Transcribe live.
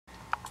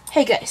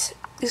Hey guys,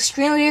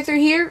 ExtremeBlader3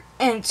 here,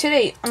 and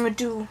today I'm going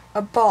to do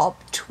a ball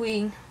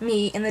between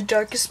me and the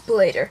Darkest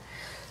Blader.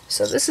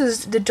 So this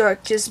is the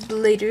Darkest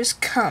Blader's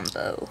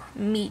combo.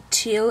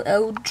 Meteor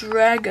El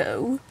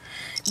Drago,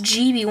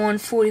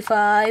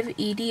 GB145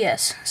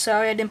 EDS.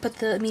 Sorry I didn't put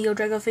the Meteor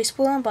Drago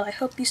faceplate on, but I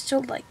hope you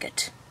still like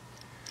it.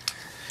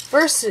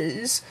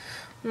 Versus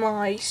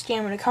my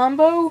stamina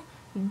combo,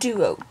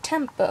 Duo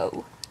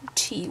Tempo,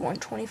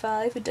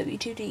 T125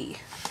 W2D.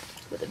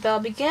 With the bell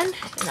begin,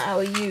 and I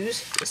will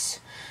use this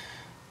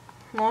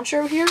launcher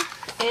over here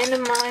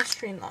and my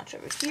stream launcher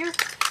over here.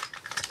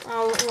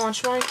 I'll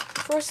launch mine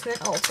first, then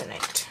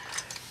alternate.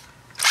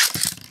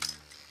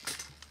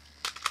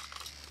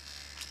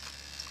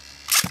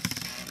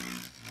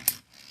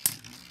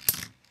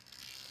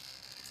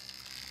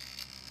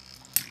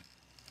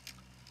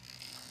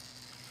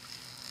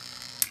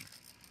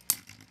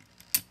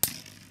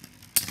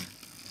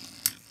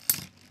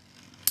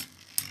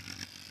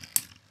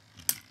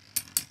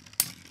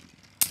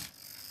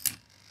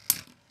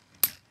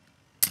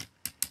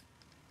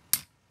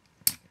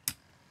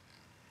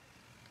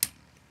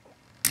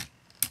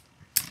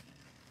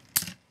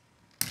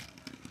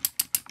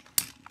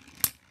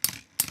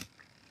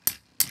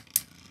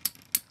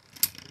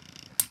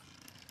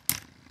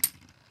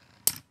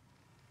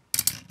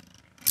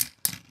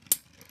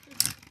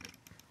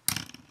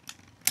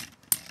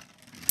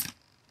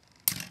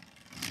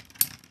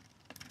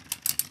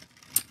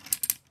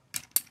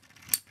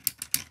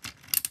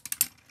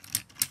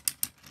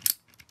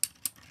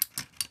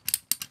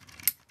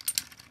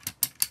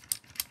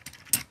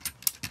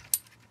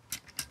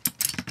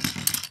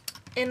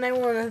 And I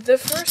won the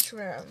first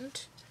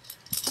round.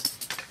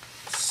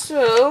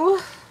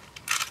 So,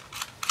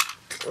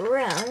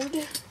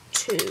 round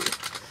 2.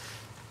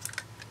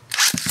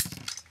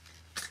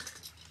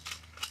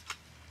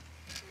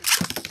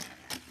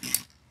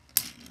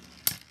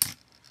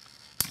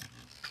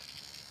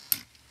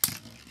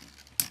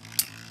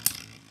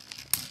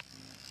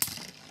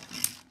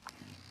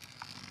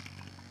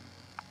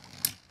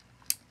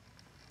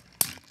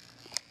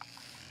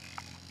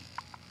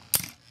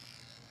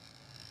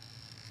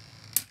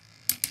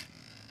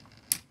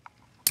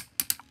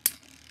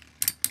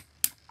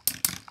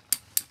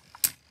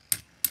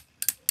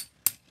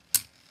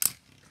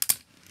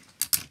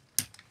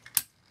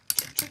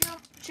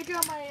 Check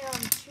out my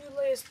two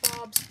latest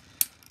bobs,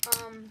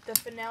 the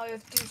finale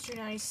of Deuce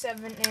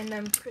 397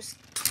 and Chris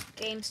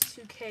Games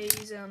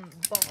 2K's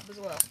bob as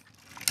well,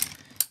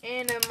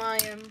 and my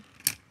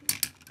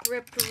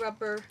grip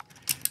rubber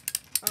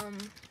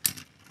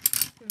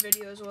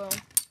video as well.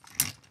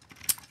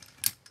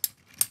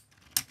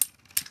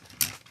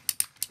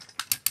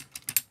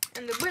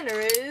 And the winner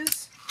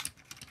is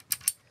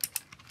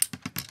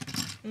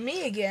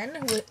me again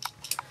with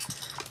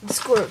the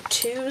score of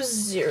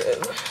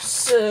 2-0.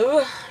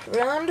 So,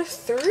 round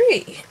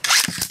 3.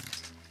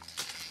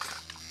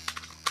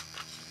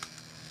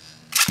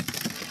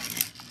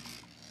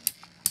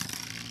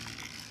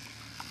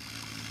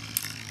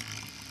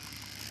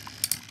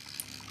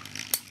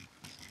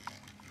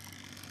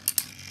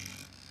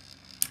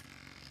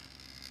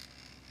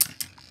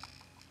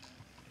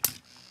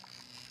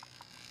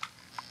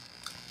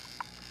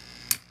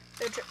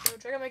 The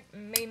dragon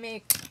may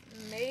make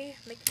a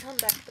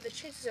comeback, but the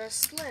chances are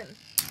slim.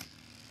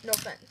 No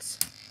offense,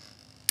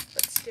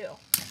 but still.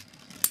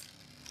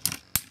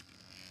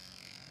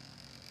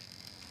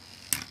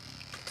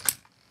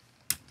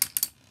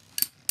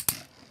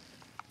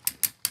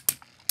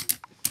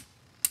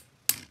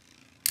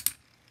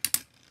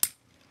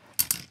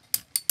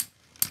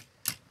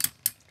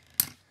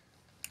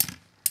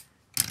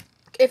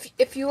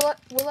 If you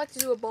would like to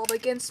do a ball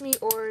against me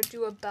or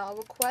do a battle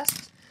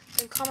request,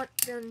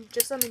 then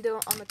just let me know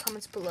on the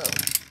comments below.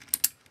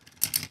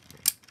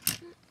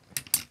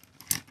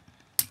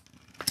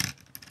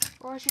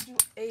 Or I should do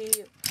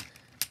a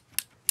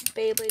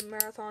Beyblade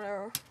marathon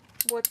or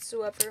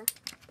whatsoever.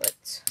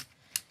 But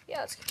yeah,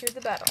 let's get to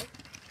the battle.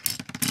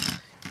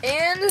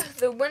 And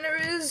the winner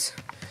is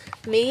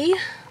me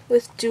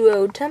with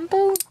Duo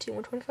Tempo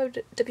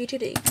T125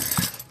 W2D.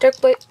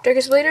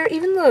 Darkest Blader,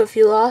 even though if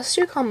you lost,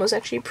 your combo is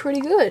actually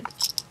pretty good.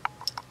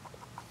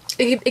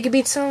 It could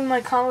beat some of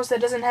my combos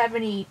that doesn't have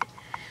any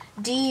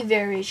D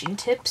variation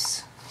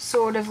tips,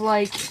 sort of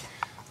like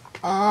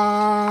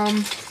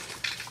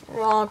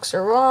Rocks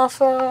or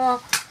Rafa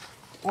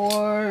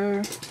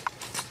or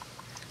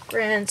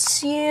Grand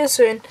CS,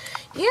 and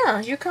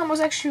yeah, your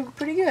combo's actually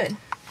pretty good.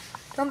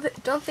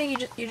 Don't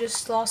think you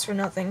just lost for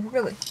nothing,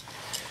 really.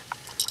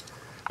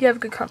 You have a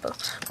good combo.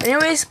 But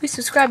anyways, please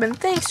subscribe and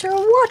thanks for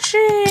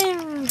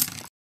watching.